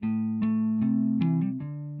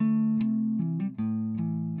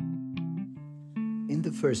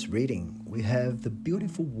the first reading, we have the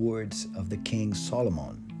beautiful words of the King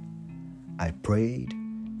Solomon. I prayed,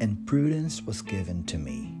 and prudence was given to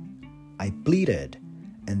me. I pleaded,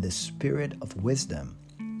 and the spirit of wisdom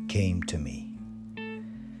came to me.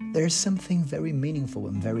 There is something very meaningful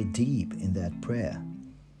and very deep in that prayer.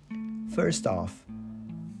 First off,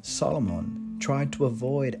 Solomon tried to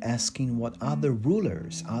avoid asking what other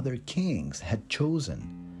rulers, other kings had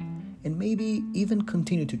chosen, and maybe even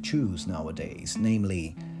continue to choose nowadays,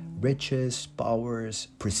 namely riches, powers,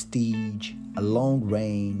 prestige, a long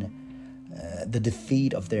reign, the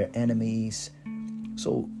defeat of their enemies.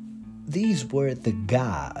 So these were the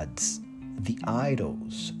gods, the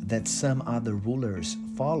idols that some other rulers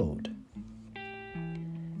followed.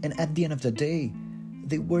 And at the end of the day,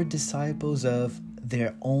 they were disciples of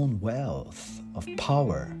their own wealth, of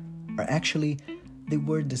power, or actually, they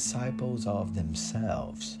were disciples of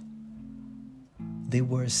themselves. They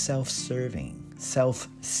were self-serving,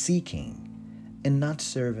 self-seeking, and not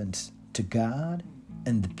servants to God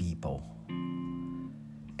and the people.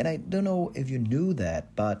 And I don't know if you knew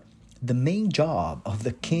that, but the main job of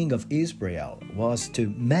the king of Israel was to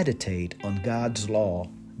meditate on God's law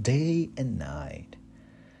day and night.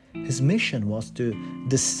 His mission was to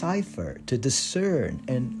decipher, to discern,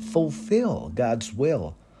 and fulfill God's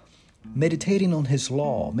will, meditating on His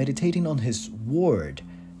law, meditating on His word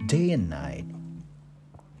day and night.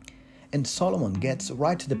 And Solomon gets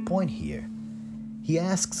right to the point here. He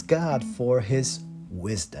asks God for His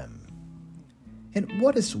wisdom. And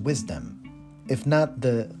what is wisdom, if not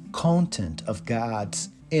the content of God's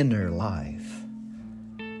inner life?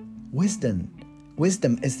 Wisdom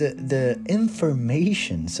is the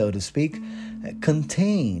information, so to speak,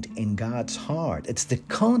 contained in God's heart. It's the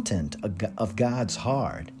content of God's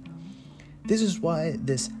heart. This is why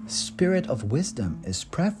this spirit of wisdom is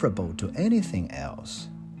preferable to anything else.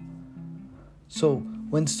 So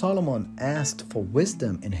when Solomon asked for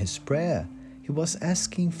wisdom in his prayer, he was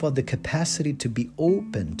asking for the capacity to be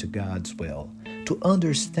open to God's will, to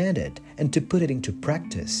understand it, and to put it into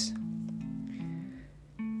practice.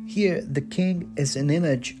 Here, the king is an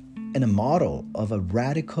image and a model of a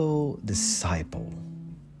radical disciple.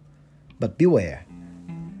 But beware,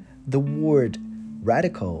 the word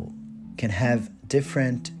radical can have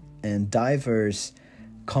different and diverse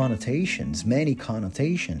connotations, many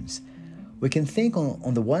connotations. We can think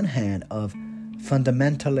on the one hand of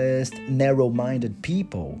fundamentalist, narrow-minded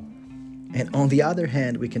people, and on the other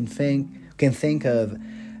hand, we can think of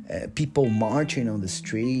people marching on the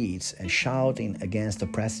streets and shouting against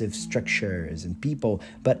oppressive structures and people.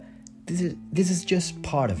 But this is just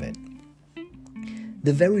part of it.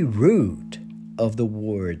 The very root of the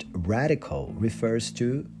word radical refers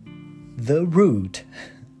to the root.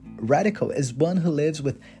 Radical is one who lives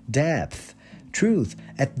with depth, truth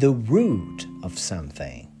at the root of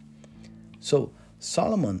something. So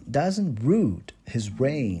Solomon doesn't root his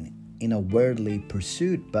reign in a worldly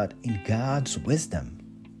pursuit, but in God's wisdom,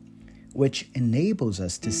 which enables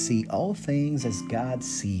us to see all things as God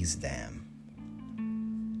sees them.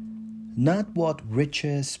 Not what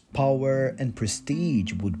riches, power, and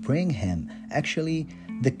prestige would bring him. Actually,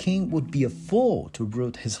 the king would be a fool to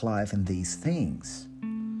root his life in these things.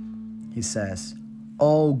 He says,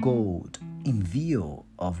 all gold in view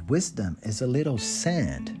of wisdom is a little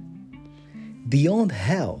sand. Beyond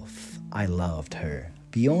health, I loved her.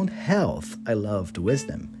 Beyond health, I loved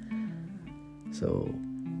wisdom. So,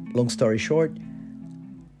 long story short,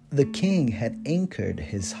 the king had anchored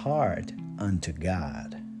his heart unto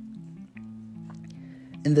God.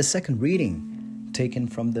 In the second reading, taken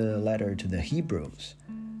from the letter to the Hebrews,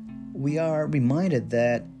 we are reminded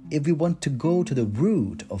that if we want to go to the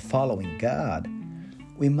root of following God,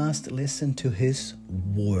 we must listen to His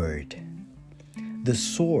word. The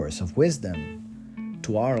source of wisdom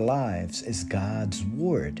to our lives is God's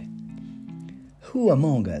word. Who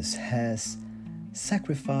among us has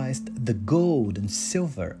sacrificed the gold and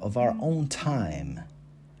silver of our own time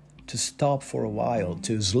to stop for a while,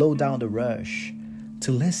 to slow down the rush,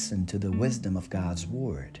 to listen to the wisdom of God's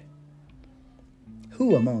word?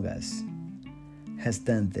 Who among us has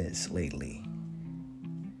done this lately?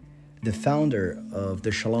 The founder of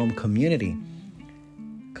the Shalom community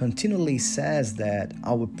continually says that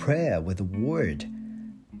our prayer with the word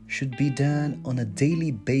should be done on a daily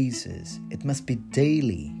basis. It must be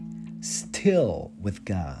daily, still with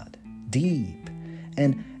God, deep,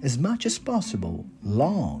 and as much as possible,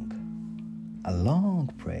 long. A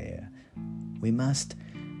long prayer. We must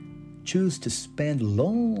choose to spend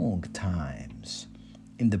long times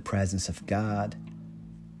in the presence of God,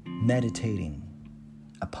 meditating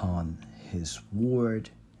upon His word,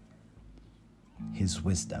 His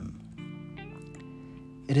wisdom.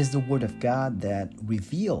 It is the Word of God that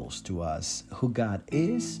reveals to us who God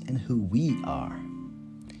is and who we are.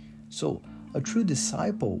 So, a true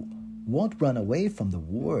disciple won't run away from the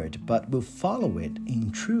Word, but will follow it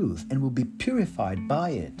in truth and will be purified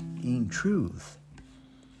by it in truth.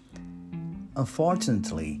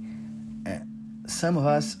 Unfortunately, some of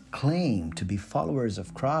us claim to be followers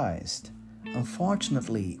of Christ.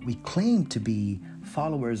 Unfortunately, we claim to be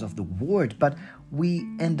followers of the Word, but we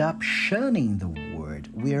end up shunning the Word.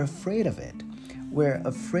 We're afraid of it. We're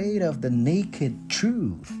afraid of the naked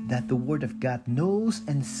truth that the Word of God knows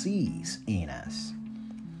and sees in us.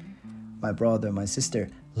 My brother, my sister,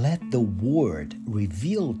 let the Word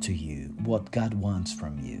reveal to you what God wants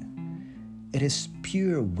from you. It is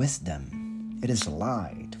pure wisdom. It is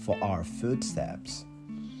light for our footsteps.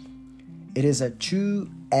 It is a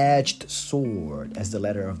two-edged sword, as the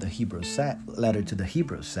letter to the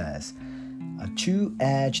Hebrews says, a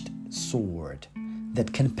two-edged sword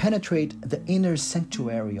that can penetrate the inner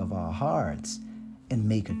sanctuary of our hearts and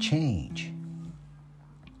make a change.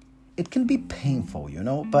 It can be painful,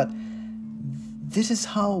 but this is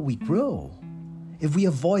how we grow. If we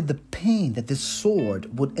avoid the pain that this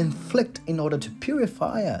sword would inflict in order to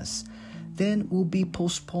purify us, then we'll be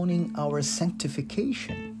postponing our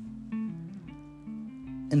sanctification.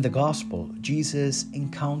 In the gospel, Jesus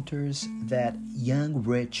encounters that young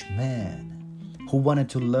rich man who wanted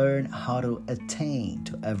to learn how to attain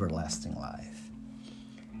to everlasting life.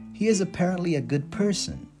 He is apparently a good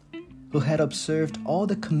person who had observed all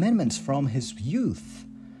the commandments from his youth.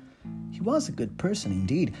 He was a good person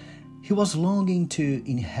indeed. He was longing to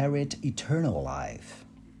inherit eternal life.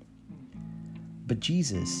 But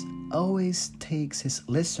Jesus always takes his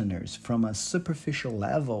listeners from a superficial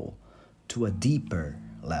level to a deeper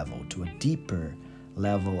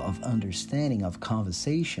level of understanding, of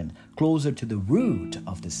conversation, closer to the root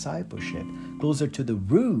of discipleship, closer to the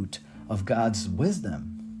root of God's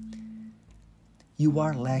wisdom. You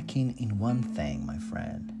are lacking in one thing, my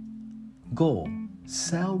friend. Go,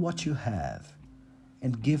 sell what you have,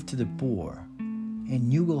 and give to the poor,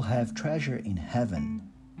 and you will have treasure in heaven.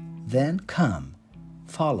 Then come,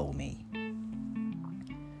 follow me.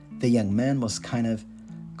 The young man was kind of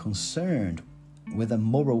concerned with a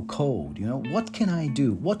moral code. What can I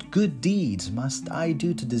do? What good deeds must I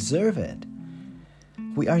do to deserve it?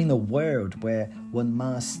 We are in a world where one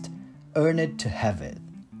must earn it to have it.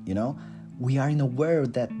 We are in a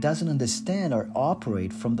world that doesn't understand or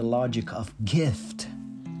operate from the logic of gift.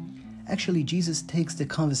 Actually, Jesus takes the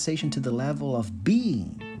conversation to the level of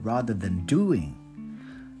being rather than doing.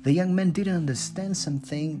 The young man didn't understand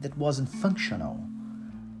something that wasn't functional.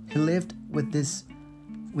 He lived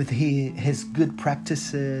with his good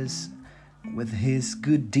practices, with his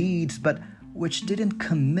good deeds, but which didn't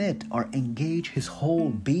commit or engage his whole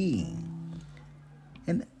being.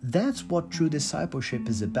 And that's what true discipleship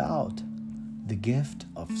is about, the gift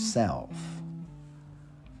of self.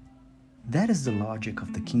 That is the logic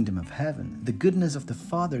of the kingdom of heaven. The goodness of the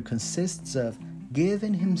Father consists of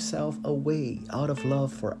giving himself away out of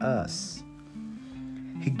love for us.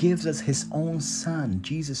 He gives us his own Son,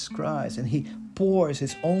 Jesus Christ, and he pours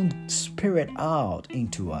his own Spirit out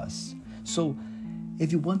into us. So,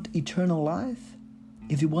 if you want eternal life,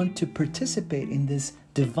 if you want to participate in this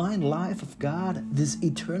divine life of God, this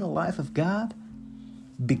eternal life of God,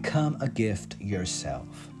 become a gift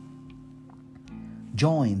yourself.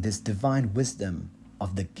 Join this divine wisdom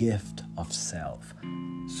of the gift of self,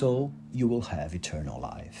 so you will have eternal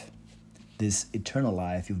life. This eternal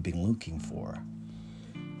life you've been looking for.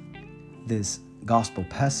 This gospel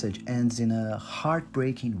passage ends in a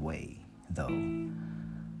heartbreaking way, though.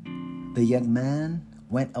 The young man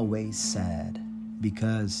went away sad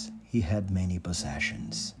because he had many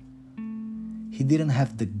possessions. He didn't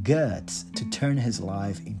have the guts to turn his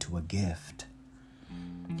life into a gift.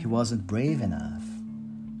 He wasn't brave enough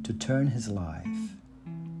to turn his life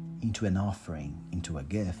into an offering, into a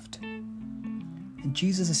gift. And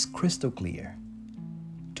Jesus is crystal clear.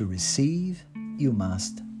 To receive, you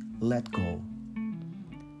must let go.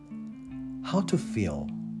 How to fill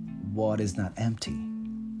what is not empty?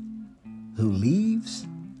 Who leaves,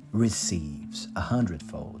 receives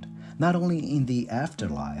 100-fold, not only in the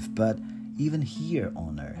afterlife, but even here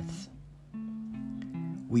on earth.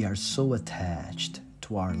 We are so attached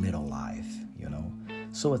to our little life,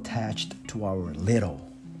 so attached to our little.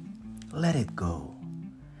 Let it go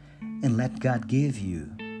and let God give you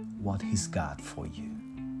what He's got for you.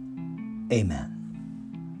 Amen.